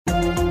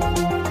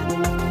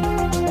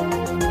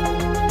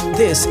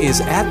This is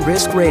At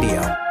Risk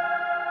Radio.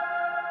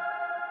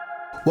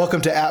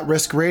 Welcome to At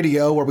Risk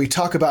Radio, where we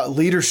talk about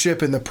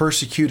leadership in the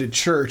persecuted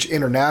church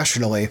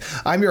internationally.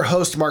 I'm your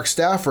host, Mark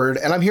Stafford,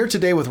 and I'm here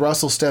today with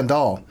Russell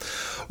Stendal.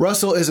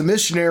 Russell is a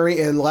missionary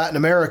in Latin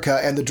America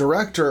and the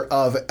director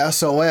of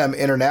SOM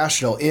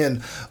International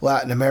in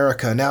Latin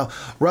America. Now,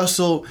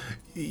 Russell,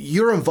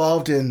 you're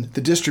involved in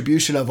the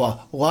distribution of a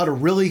lot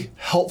of really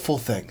helpful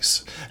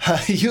things.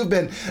 You've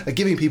been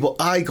giving people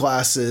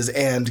eyeglasses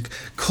and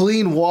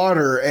clean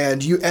water,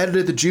 and you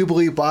edited the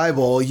Jubilee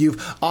Bible. You've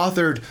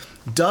authored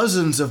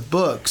dozens of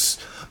books,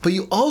 but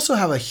you also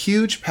have a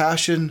huge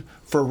passion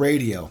for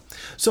radio.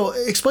 So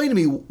explain to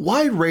me,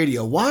 why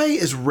radio? Why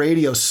is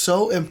radio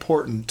so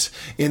important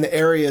in the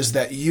areas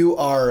that you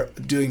are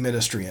doing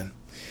ministry in?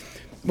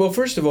 Well,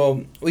 first of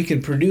all, we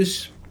can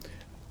produce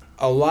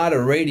a lot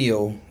of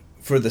radio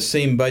for the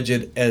same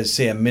budget as,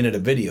 say, a minute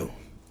of video.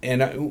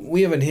 And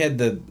we haven't had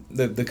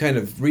the kind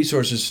of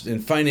resources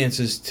and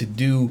finances to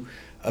do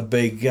a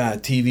big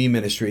TV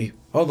ministry,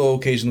 although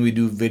occasionally we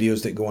do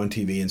videos that go on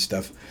TV and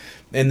stuff,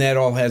 and that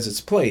all has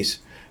its place.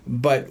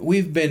 But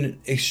we've been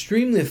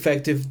extremely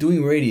effective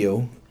doing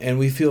radio, and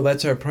we feel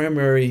that's our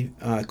primary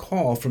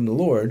call from the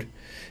Lord.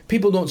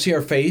 People don't see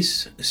our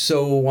face,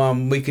 so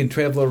we can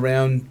travel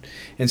around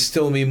and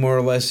still be more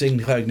or less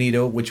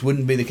incognito, which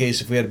wouldn't be the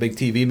case if we had a big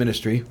TV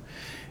ministry.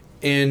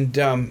 And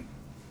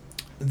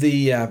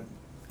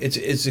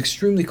it's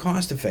extremely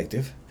cost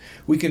effective.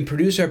 We can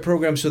produce our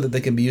programs so that they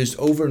can be used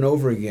over and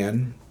over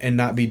again and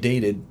not be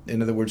dated.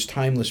 In other words,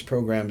 timeless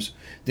programs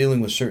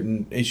dealing with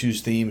certain issues,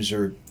 themes,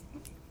 or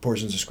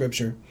portions of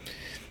Scripture.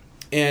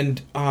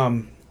 And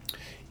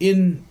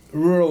in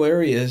rural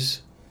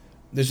areas,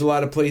 there's a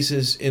lot of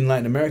places in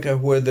Latin America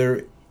where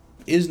there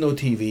is no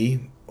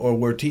TV, or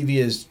where TV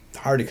is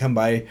hard to come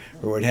by,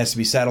 or where it has to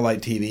be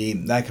satellite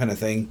TV, that kind of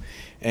thing,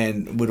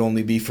 and would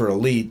only be for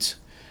elites.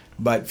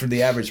 But for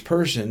the average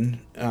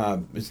person,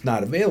 it's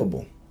not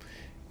available.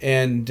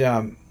 And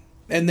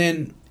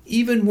then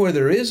even where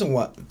there is a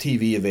lot of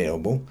TV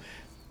available,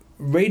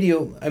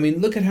 radio, I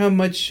mean, look at how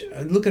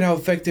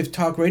effective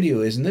talk radio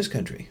is in this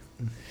country.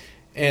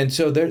 And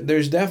so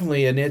there's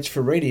definitely a niche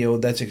for radio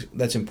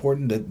that's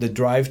important. The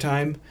drive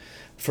time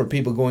for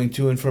people going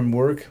to and from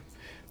work.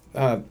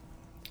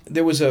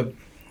 There was a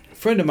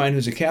friend of mine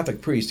who's a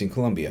Catholic priest in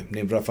Colombia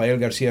named Rafael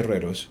Garcia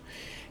Herreros,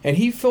 and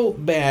he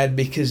felt bad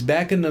because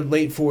back in the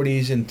late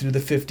 40s and through the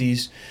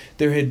 50s,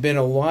 there had been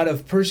a lot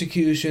of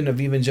persecution of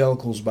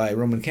evangelicals by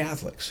Roman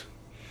Catholics.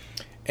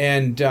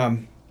 And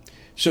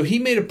so he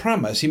made a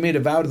promise, he made a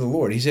vow to the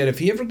Lord. He said if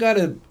he ever got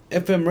an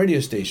FM radio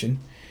station,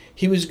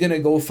 he was going to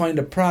go find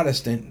a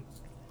Protestant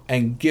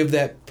and give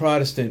that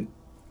Protestant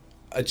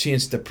a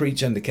chance to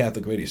preach on the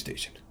Catholic radio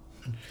station.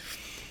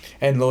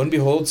 And lo and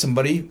behold,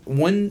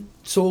 one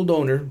sole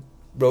donor,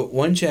 wrote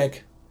one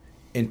check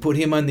and put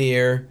him on the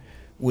air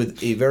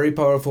with a very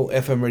powerful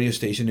FM radio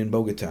station in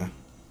Bogota.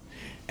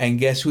 And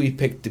guess who he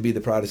picked to be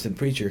the Protestant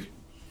preacher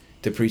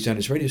to preach on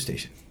his radio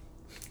station?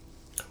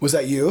 Was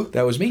that you?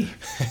 That was me.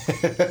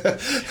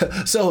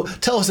 So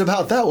tell us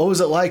about that. What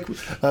was it like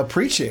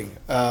preaching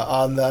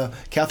on the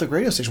Catholic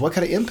radio station? What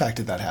kind of impact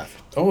did that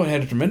have? Oh, it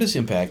had a tremendous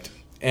impact.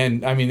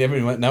 And I mean,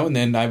 every now and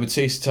then I would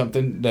say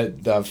something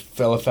that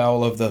fell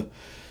afoul of the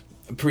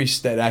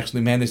priest that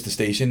actually managed the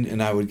station,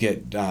 and I would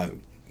get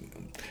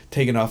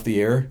taken off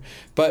the air.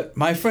 But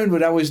my friend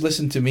would always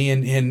listen to me,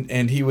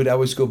 and he would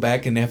always go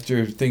back, and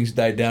after things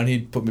died down,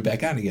 he'd put me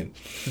back on again.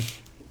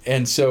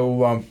 And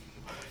so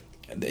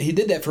he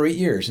did that for 8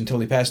 years until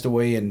he passed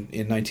away in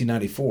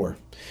 1994.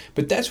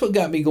 But that's what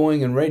got me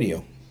going in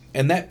radio.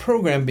 And that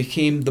program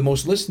became the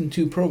most listened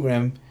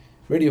to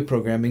radio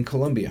program in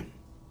Colombia.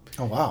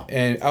 Oh, wow.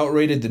 And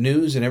outrated the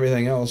news and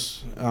everything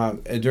else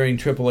during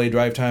AAA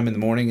drive time in the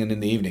morning and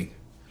in the evening.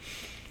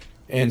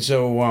 And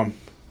so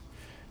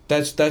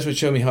that's what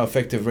showed me how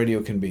effective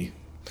radio can be.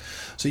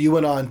 So you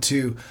went on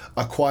to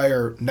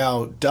acquire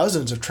now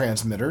dozens of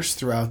transmitters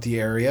throughout the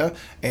area,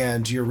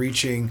 and you're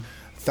reaching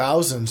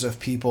thousands of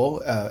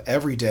people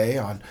every day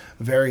on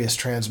various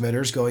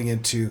transmitters going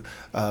into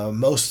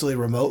mostly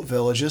remote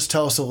villages.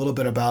 Tell us a little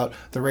bit about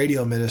the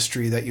radio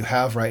ministry that you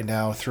have right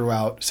now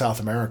throughout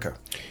South America.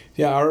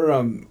 Yeah,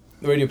 our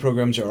radio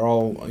programs are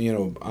all,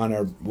 on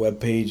our web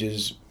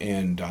pages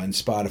and on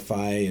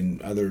Spotify and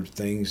other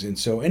things. And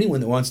so anyone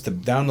that wants to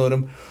download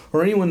them,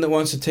 or anyone that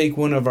wants to take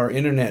one of our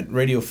internet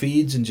radio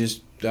feeds and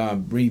just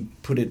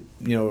re-put it,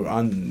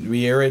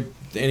 re-air it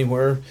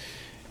anywhere.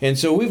 And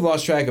so we've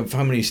lost track of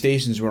how many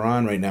stations we're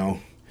on right now.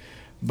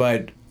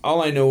 But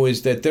all I know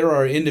is that there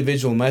are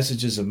individual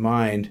messages of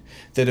mine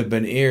that have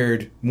been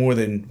aired more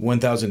than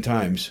 1,000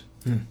 times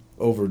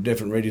over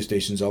different radio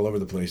stations all over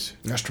the place.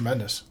 That's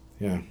tremendous.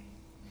 Yeah.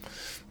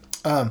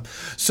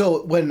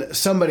 So when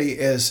somebody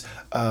is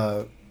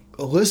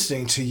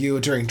listening to you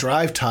during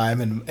drive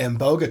time in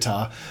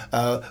Bogota,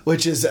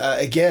 which is,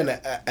 again,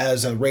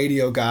 as a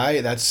radio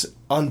guy, that's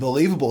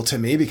unbelievable to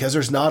me because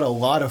there's not a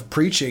lot of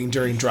preaching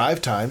during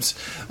drive times.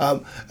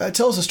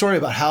 Tell us a story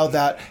about how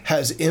that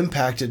has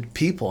impacted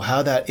people,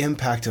 how that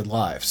impacted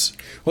lives.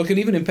 Well, it can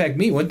even impact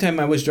me. One time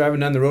I was driving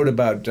down the road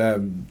about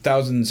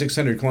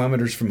 1,600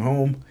 kilometers from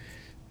home.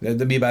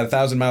 That'd be about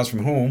 1,000 miles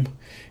from home.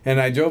 And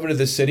I drove into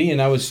the city,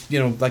 and I was,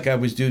 like I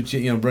was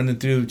running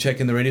through,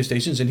 checking the radio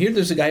stations, and here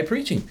there's a guy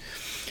preaching.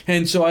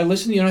 And so I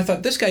listened, I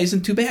thought, this guy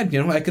isn't too bad,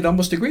 I could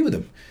almost agree with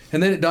him.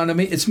 And then it dawned on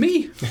me, it's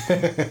me.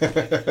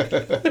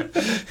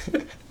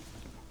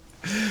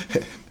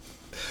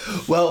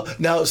 Well,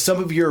 now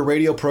some of your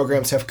radio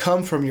programs have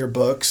come from your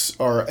books,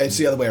 or it's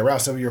the other way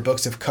around. Some of your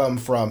books have come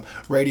from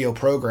radio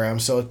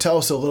programs. So tell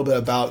us a little bit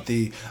about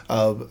the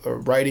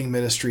writing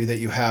ministry that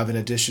you have in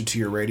addition to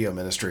your radio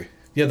ministry.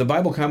 Yeah, the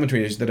Bible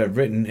commentaries that I've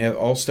written have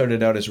all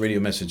started out as radio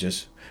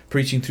messages,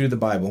 preaching through the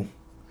Bible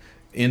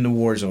in the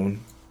war zone,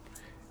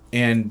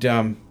 and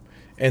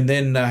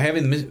then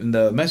having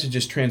the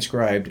messages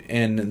transcribed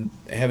and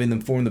having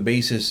them form the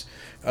basis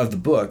of the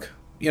book.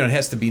 It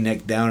has to be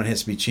neck down, it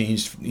has to be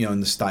changed, in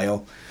the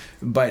style,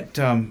 but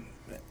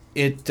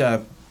it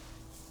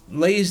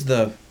lays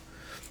the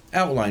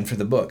outline for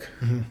the book,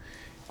 mm-hmm.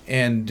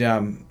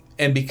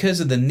 And because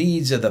of the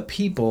needs of the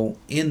people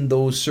in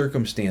those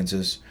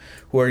circumstances,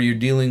 where you're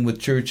dealing with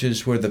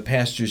churches where the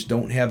pastors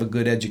don't have a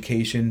good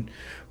education,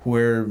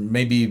 where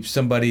maybe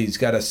somebody's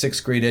got a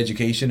 6th grade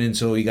education and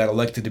so he got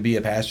elected to be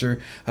a pastor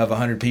of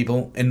 100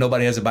 people and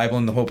nobody has a Bible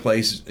in the whole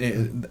place,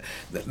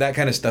 that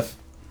kind of stuff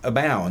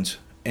abounds.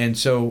 And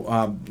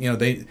so,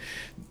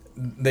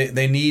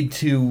 they need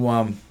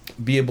to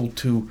be able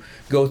to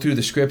go through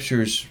the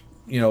scriptures,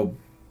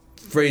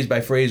 phrase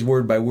by phrase,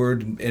 word by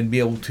word, and be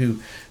able to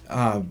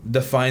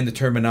define the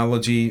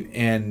terminology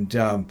and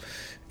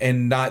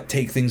not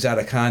take things out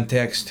of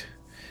context,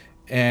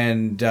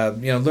 and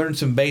learn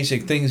some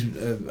basic things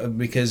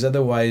because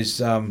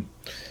otherwise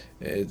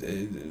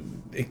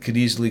it could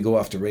easily go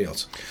off the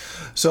rails.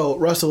 So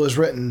Russell has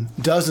written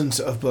dozens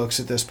of books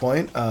at this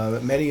point.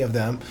 Many of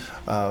them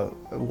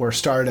were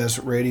started as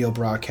radio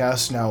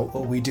broadcasts. Now,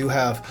 we do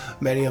have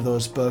many of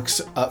those books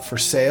up for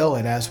sale,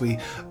 and as we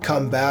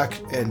come back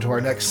into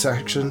our next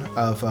section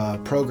of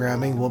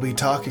programming, we'll be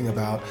talking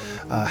about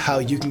how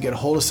you can get a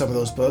hold of some of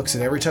those books.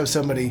 And every time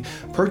somebody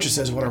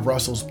purchases one of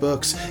Russell's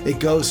books, it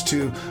goes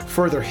to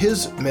further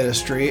his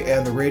ministry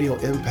and the radio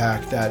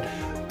impact that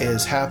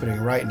is happening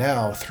right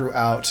now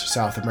throughout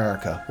South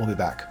America. We'll be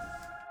back.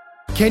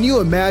 Can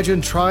you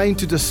imagine trying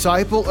to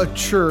disciple a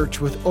church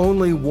with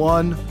only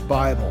one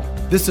Bible?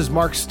 This is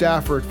Mark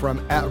Stafford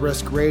from At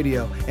Risk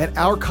Radio, and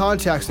our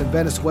contacts in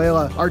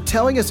Venezuela are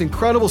telling us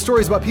incredible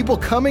stories about people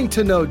coming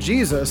to know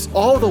Jesus,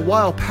 all the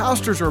while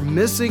pastors are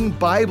missing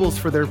Bibles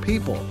for their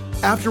people.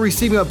 After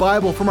receiving a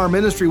Bible from our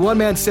ministry, one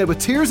man said with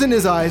tears in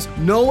his eyes,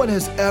 "No one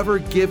has ever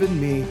given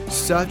me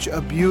such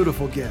a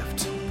beautiful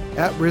gift."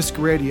 At Risk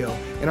Radio,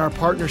 in our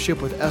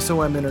partnership with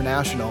SOM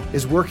International,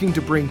 is working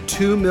to bring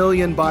 2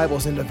 million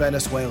Bibles into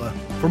Venezuela.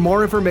 For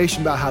more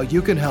information about how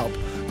you can help,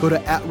 go to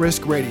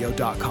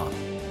atriskradio.com.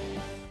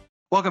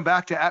 Welcome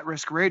back to At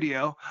Risk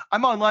Radio.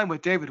 I'm online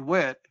with David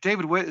Witt.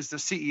 David Witt is the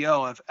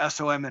CEO of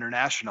SOM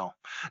International.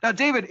 Now,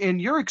 David, in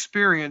your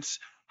experience,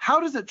 how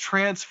does it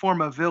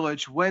transform a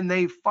village when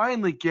they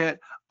finally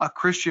get a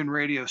Christian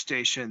radio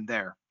station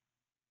there?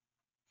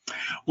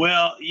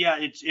 Well, yeah,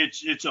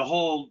 it's a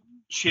whole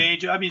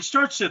change. I mean, it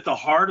starts at the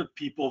heart of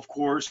people, of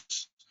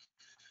course,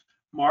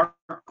 Mark,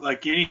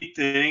 like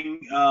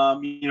anything.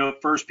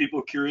 First people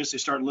are curious, they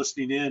start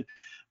listening in,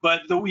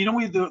 but the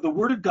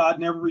word of God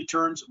never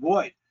returns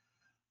void.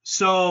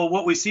 So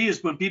what we see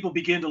is when people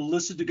begin to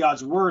listen to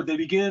God's word, they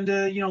begin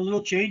to,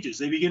 little changes.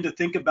 They begin to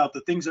think about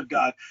the things of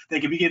God. They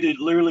can begin to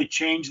literally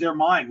change their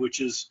mind,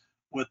 which is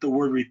what the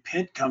word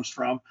repent comes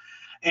from.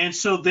 And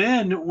so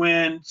then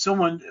when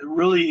someone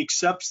really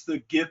accepts the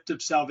gift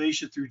of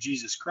salvation through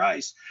Jesus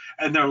Christ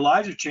and their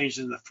lives are changed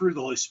and the fruit of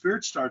the Holy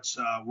Spirit starts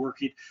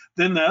working,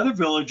 then the other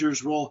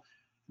villagers will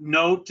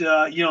note,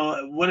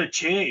 what a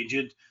change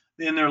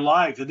in their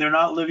life. And they're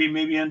not living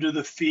maybe under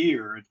the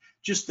fear and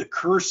just the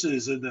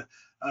curses and the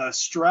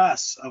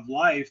stress of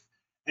life.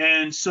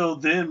 And so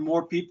then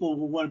more people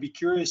will want to be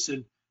curious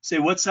and say,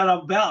 what's that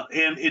all about?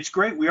 And it's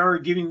great. We are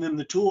giving them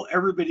the tool.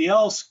 Everybody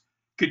else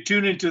could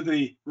tune into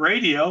the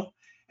radio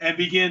and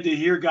begin to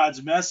hear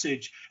God's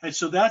message. And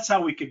so that's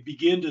how we could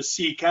begin to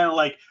see, kind of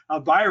like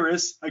a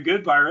virus, a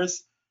good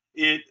virus,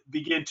 it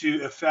begin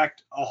to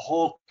affect a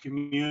whole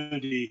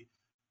community.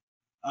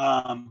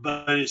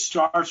 But it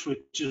starts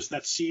with just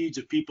that seeds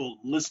of people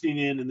listening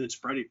in and then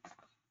spreading.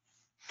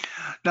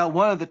 Now,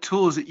 one of the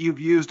tools that you've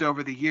used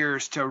over the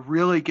years to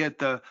really get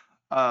the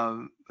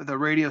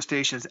radio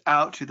stations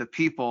out to the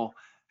people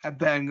have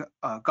been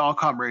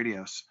Galcom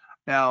radios.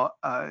 Now,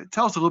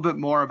 tell us a little bit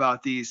more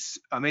about these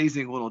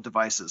amazing little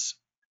devices.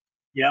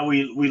 Yeah,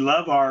 we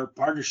love our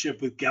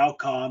partnership with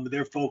Galcom.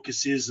 Their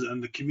focus is on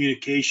the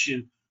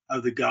communication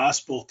of the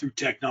gospel through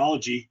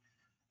technology.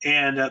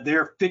 And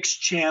they're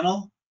fixed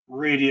channel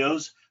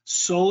radios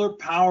solar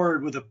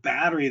powered with a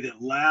battery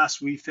that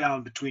lasts, we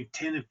found, between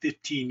 10 and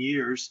 15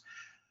 years.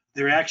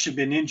 They're actually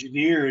been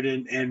engineered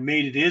and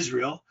made in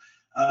Israel.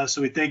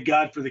 So we thank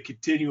God for the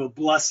continual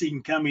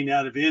blessing coming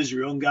out of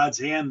Israel and God's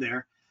hand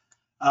there.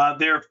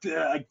 They're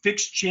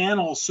fixed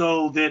channels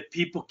so that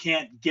people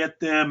can't get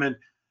them and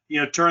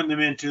turn them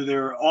into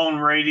their own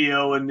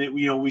radio, and that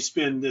we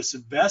spend this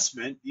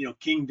investment,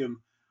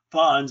 kingdom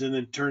funds, and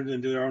then turn it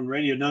into their own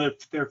radio. No,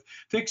 they're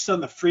fixed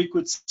on the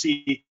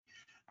frequency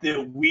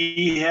that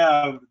we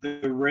have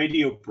the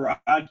radio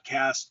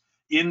broadcast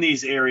in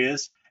these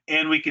areas,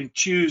 and we can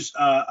choose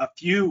a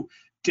few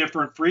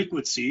different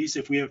frequencies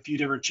if we have a few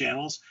different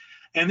channels.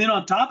 And then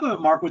on top of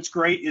it, Mark, what's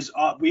great is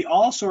we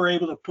also are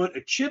able to put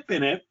a chip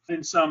in it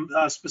and some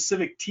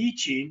specific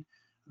teaching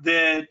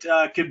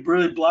that could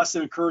really bless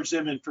them, encourage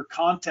them, and for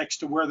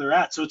context to where they're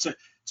at. So it's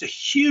a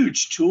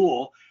huge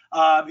tool.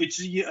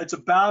 It's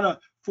about a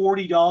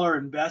 $40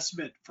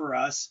 investment for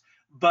us.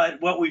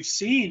 But what we've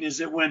seen is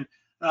that when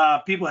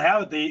people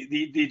have it,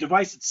 the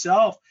device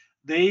itself,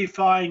 they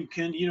find you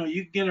can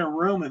get in a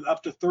room and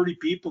up to 30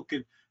 people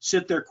can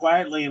sit there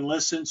quietly and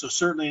listen. So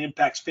certainly it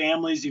impacts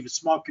families, even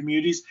small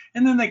communities,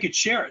 and then they could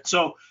share it.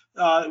 So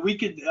we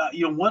could,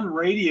 one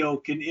radio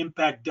can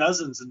impact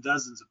dozens and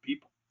dozens of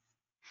people.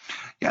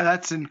 Yeah,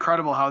 that's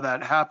incredible how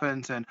that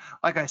happens. And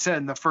like I said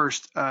in the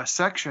first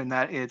section,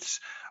 that it's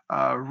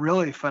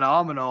really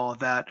phenomenal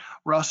that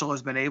Russell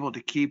has been able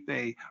to keep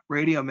a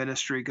radio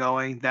ministry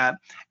going that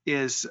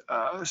is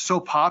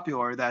so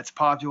popular. That's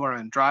popular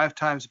in drive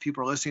times.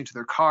 People are listening to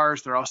their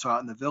cars. They're also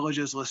out in the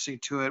villages listening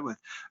to it with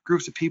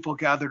groups of people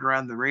gathered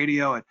around the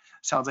radio. It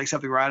sounds like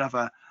something right off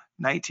a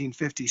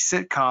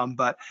 1950s sitcom,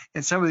 but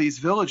in some of these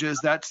villages,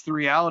 that's the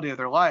reality of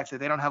their life,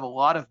 that they don't have a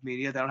lot of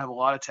media, they don't have a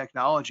lot of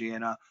technology,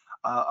 and a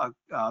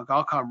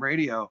Galcom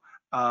radio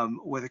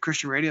with a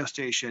Christian radio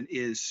station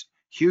is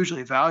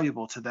hugely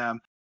valuable to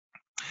them.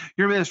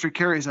 Your ministry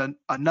carries a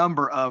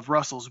number of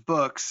Russell's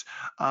books.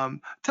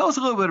 Tell us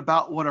a little bit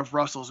about one of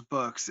Russell's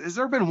books. Has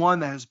there been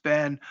one that has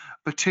been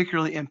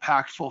particularly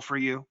impactful for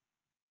you?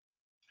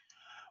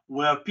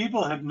 Well, if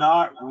people have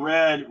not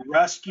read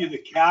Rescue the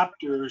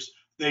Captors,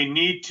 they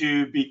need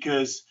to,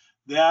 because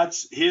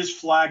that's his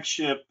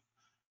flagship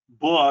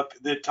book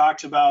that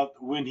talks about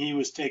when he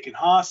was taken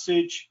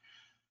hostage.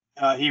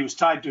 He was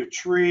tied to a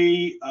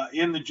tree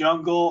in the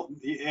jungle,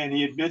 and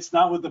he admits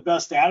not with the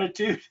best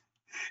attitude.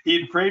 He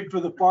had prayed for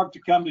the FARC to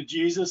come to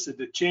Jesus and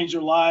to change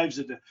their lives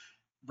and to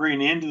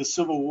bring an end to the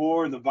Civil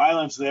War and the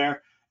violence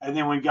there. And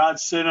then when God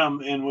sent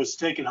him and was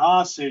taken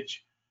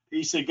hostage,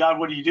 he said, "God,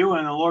 what are you doing?"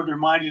 And the Lord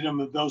reminded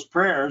him of those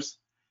prayers.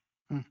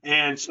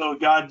 And so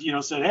God,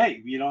 said,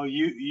 "Hey,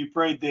 you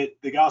prayed that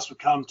the gospel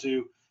come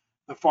to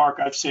the FARC.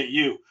 I've sent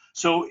you."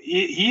 So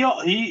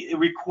he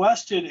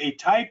requested a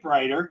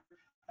typewriter,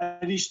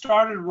 and he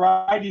started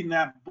writing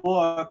that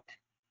book,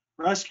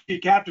 Rescue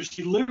Captors.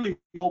 He literally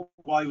wrote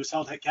while he was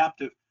held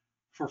captive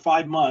for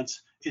 5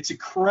 months. It's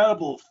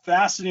incredible,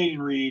 fascinating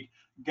read.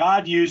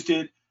 God used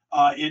it.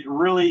 It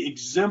really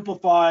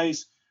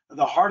exemplifies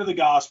the heart of the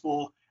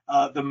gospel,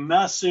 the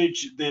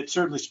message that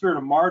certainly Spirit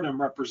of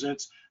Martyrdom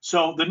represents.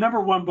 So the number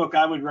one book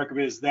I would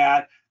recommend is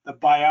that, the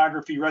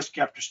biography,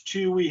 Rescue Captors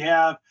 2 we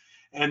have.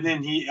 And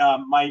then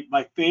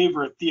my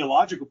favorite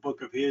theological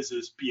book of his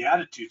is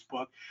Beatitudes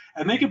book.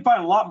 And they can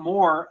find a lot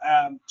more.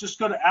 Just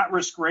go to At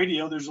Risk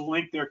Radio. There's a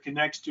link there,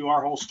 connects to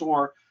our whole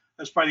store.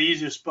 That's probably the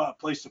easiest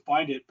place to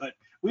find it. But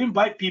we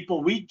invite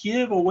people. We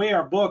give away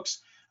our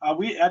books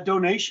at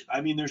donation.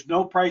 I mean, there's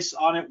no price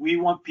on it. We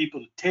want people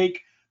to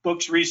take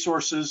books,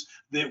 resources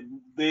that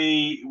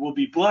they will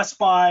be blessed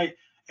by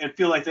and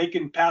feel like they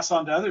can pass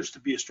on to others to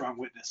be a strong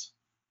witness.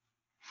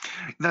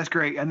 That's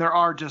great. And there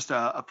are just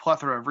a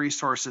plethora of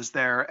resources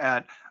there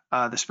at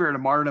the Spirit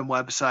of Martyrdom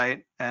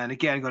website. And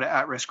again, go to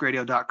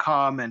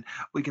atriskradio.com and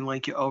we can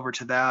link you over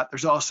to that.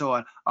 There's also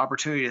an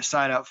opportunity to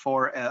sign up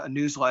for a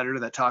newsletter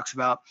that talks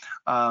about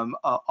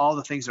all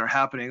the things that are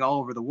happening all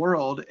over the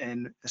world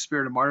in the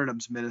Spirit of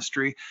Martyrdom's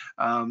ministry.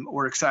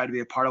 We're excited to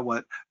be a part of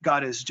what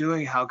God is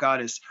doing, how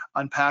God is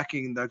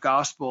unpacking the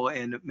gospel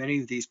in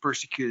many of these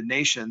persecuted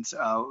nations,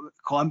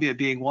 Colombia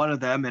being one of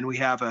them. And we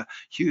have a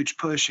huge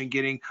push in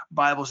getting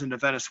Bibles into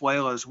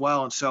Venezuela as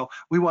well. And so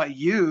we want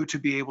you to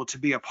be able to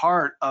be a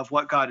part of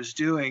what God is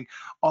doing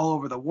all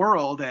over the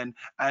world, and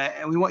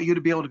we want you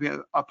to be able to be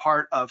a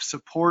part of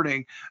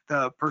supporting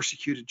the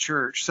persecuted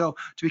church. So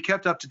to be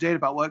kept up to date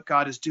about what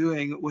God is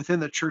doing within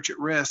the church at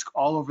risk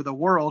all over the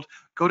world,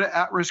 go to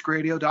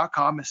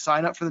atriskradio.com and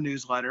sign up for the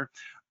newsletter.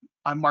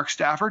 I'm Mark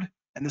Stafford,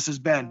 and this has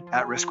been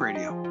At Risk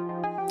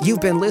Radio.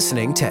 You've been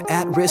listening to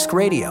At Risk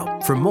Radio.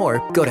 For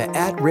more, go to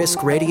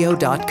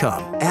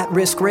atriskradio.com. At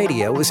Risk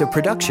Radio is a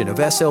production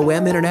of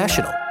SOM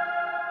International.